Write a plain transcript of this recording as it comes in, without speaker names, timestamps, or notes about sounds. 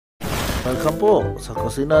Welcome po sa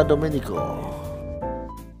Kusina Dominico.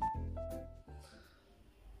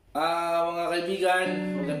 Mga kaibigan,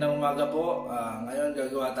 magandang umaga po. Ngayon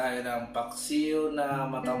gagawa tayo ng paksiw na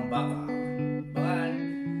matambaka. Bangan!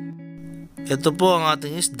 Ito po ang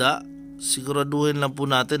ating isda. Siguraduhin lang po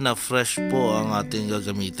natin na fresh po ang ating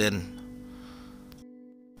gagamitin.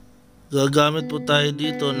 Gagamit po tayo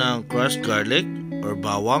dito ng crushed garlic or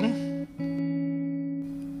bawang,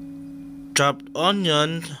 chopped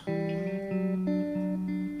onion,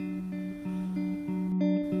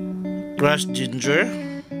 crushed ginger,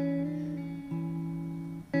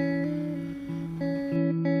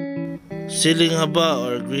 siling haba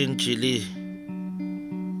or green chili.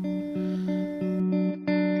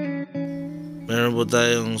 Meron po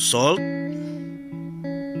tayong salt,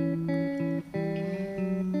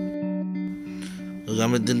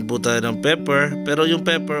 gagamit din po tayo ng pepper, pero yung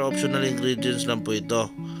pepper optional ingredients lang po ito.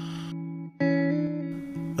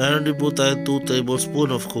 Meron din po tayo 2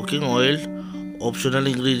 tablespoons of cooking oil, optional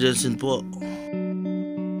ingredients din po.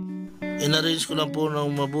 In-arrange ko lang po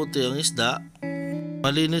ng mabuti ang isda.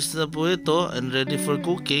 Malinis na po ito and ready for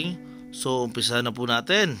cooking. So umpisa na po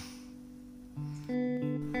natin.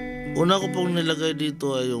 Una ko pong nilagay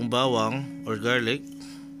dito ay yung bawang or garlic.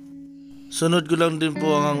 Sunod ko lang din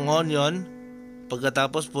po ang onion.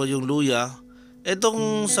 Pagkatapos po yung luya.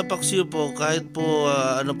 Itong sa paksiw po, kahit po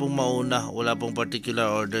ano pong mauna, wala pong particular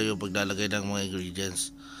order yung paglalagay ng mga ingredients.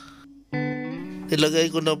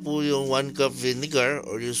 Nilagay ko na po yung 1 cup vinegar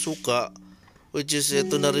or yung suka, which is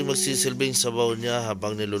ito na rin magsisilbing sabaw niya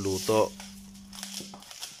habang niluluto.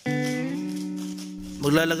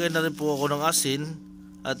 Maglalagay na rin po ako ng asin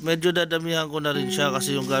at medyo dadamihan ko na rin siya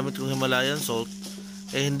kasi yung gamit kong Himalayan salt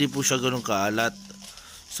hindi po siya ganun kaalat.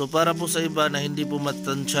 So para po sa iba na hindi po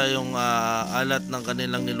matansya yung alat ng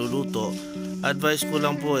kanilang niluluto, advice ko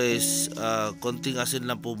lang po is konting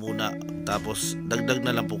asin lang po muna, tapos dagdag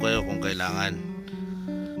na lang po kayo kung kailangan.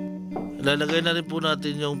 Ilalagay na rin po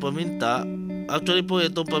natin yung paminta. Actually po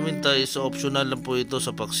itong paminta is optional lang po ito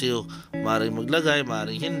sa paksiw. Maaaring maglagay,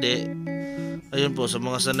 maaaring hindi. Ayun po, sa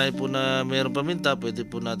mga sanay po na mayroong paminta, pwede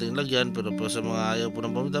po natin lagyan. Pero po sa mga ayaw po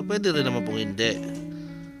ng paminta, pwede rin naman pong hindi.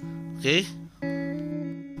 Okay?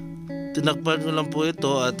 Tinakpan ko lang po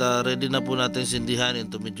ito at ready na po natin sindihan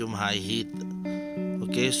into medium high heat.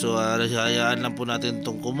 Okay, so hayaan lang po natin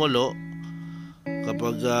itong kumulo.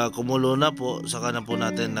 Kapag kumulo na po, saka na po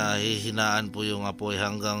natin hihinaan po yung apoy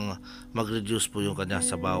hanggang mag-reduce po yung kanyang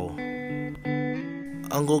sabaw.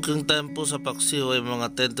 Ang cooking time po sa paksiw ay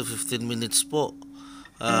mga 10 to 15 minutes po.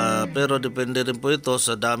 Pero depende rin po ito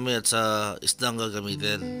sa dami at sa isdang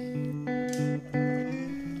gagamitin.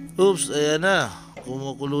 Oops, ayan na.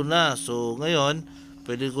 Kumukulo na. So ngayon,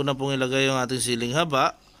 pwede ko na pong ilagay yung ating siling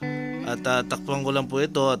haba. At takpan ko lang po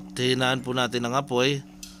ito at hinaan po natin ang apoy.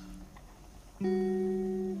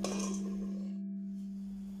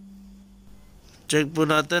 Check po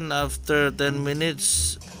natin after 10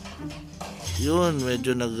 minutes. Yun,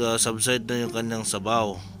 medyo nag-subside na yung kanyang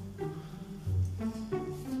sabaw.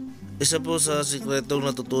 Isa po sa sikretong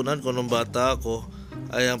natutunan ko nung bata ako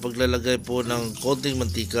ay ang paglalagay po ng konting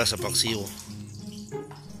mantika sa paksiw.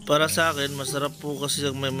 Para sa akin, masarap po kasi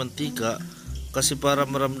ang may mantika kasi para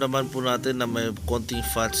maramdaman po natin na may konting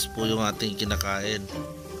fats po yung ating kinakain.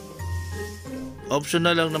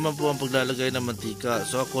 Optional lang naman po ang paglalagay ng mantika.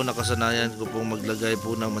 So ako nakasanayan ko pong maglagay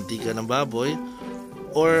po ng mantika ng baboy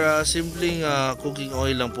or simpleng cooking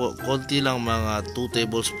oil lang po. Konti lang, mga 2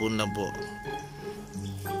 tablespoon lang po.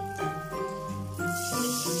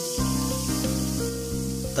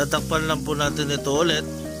 Tatakpan lang po natin ito ulit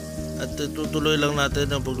at tutuloy lang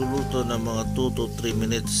natin ang pagluluto ng mga 2 to 3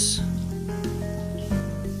 minutes.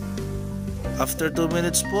 After 2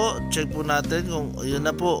 minutes po, check po natin kung yun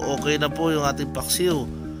na po, okay na po yung ating paksiw.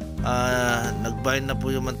 Nagbind na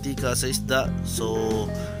po yung mantika sa isda. So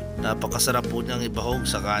napakasarap po niyang ibahog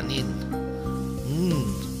sa kanin.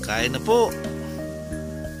 Kain na po.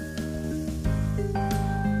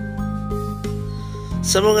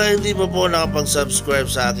 Sa mga hindi pa po nakapag-subscribe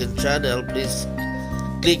sa akin channel, please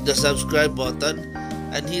click the subscribe button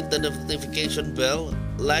and hit the notification bell.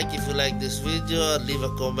 Like if you like this video, leave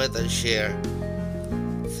a comment and share.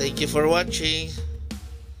 Thank you for watching.